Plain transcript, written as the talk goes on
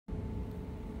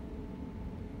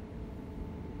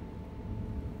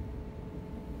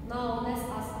Now let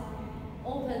us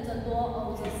open the door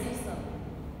of the system.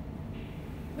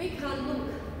 We can look,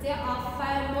 there are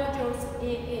 5 modules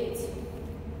in it,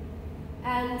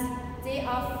 and they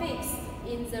are fixed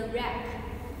in the rack,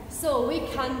 so we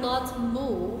cannot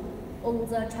move on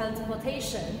the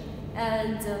transportation.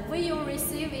 And when you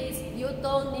receive it, you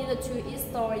don't need to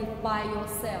install it by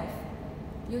yourself.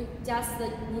 You just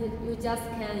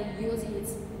can use it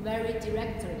very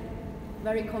directly,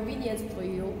 very convenient for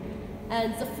you.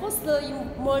 And the first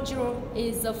module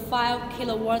is a 5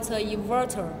 kilowatt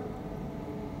inverter.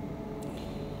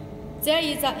 There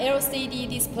is an LCD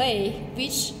display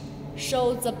which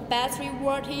shows the battery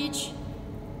voltage,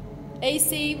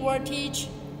 AC voltage,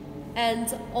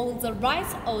 and on the right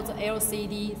of the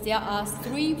LCD there are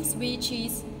 3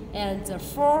 switches and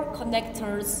 4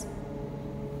 connectors.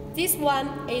 This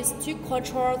one is to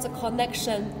control the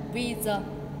connection with the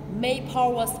main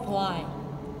power supply,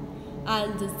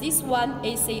 and this one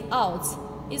AC out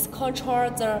is control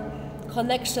the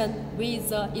connection with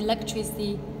the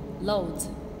electricity load,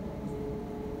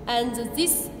 and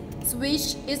this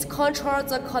switch is control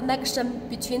the connection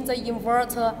between the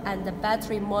inverter and the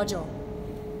battery module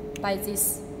by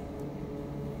this.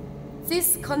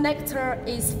 This connector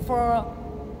is for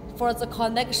the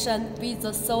connection with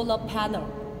the solar panel.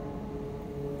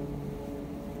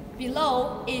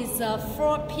 Below is a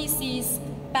 4 pieces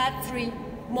battery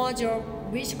module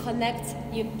which connects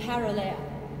in parallel.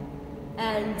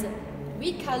 And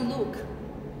we can look,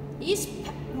 each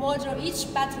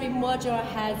battery module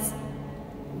has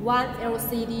 1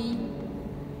 LCD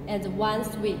and 1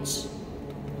 switch.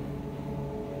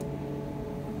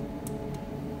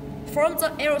 From the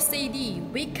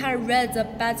LCD, we can read the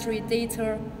battery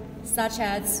data such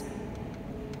as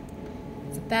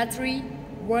the battery,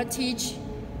 voltage,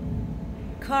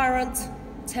 current,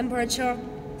 temperature,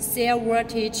 cell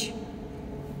voltage,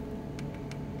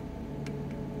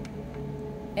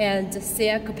 and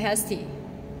cell capacity,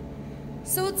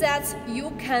 so that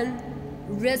you can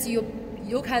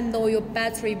know your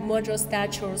battery module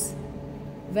status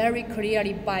very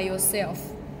clearly by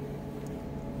yourself.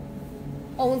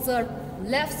 On the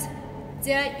left,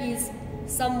 there is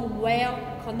some wire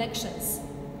connections,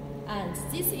 and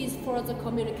this is for the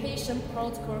communication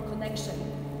protocol connection,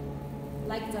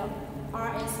 like the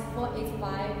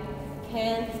RS485,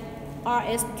 Keheng,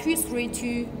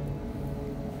 RS232,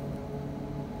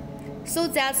 so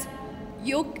that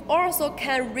you also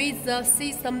can read the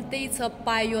system data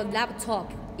by your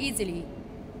laptop easily.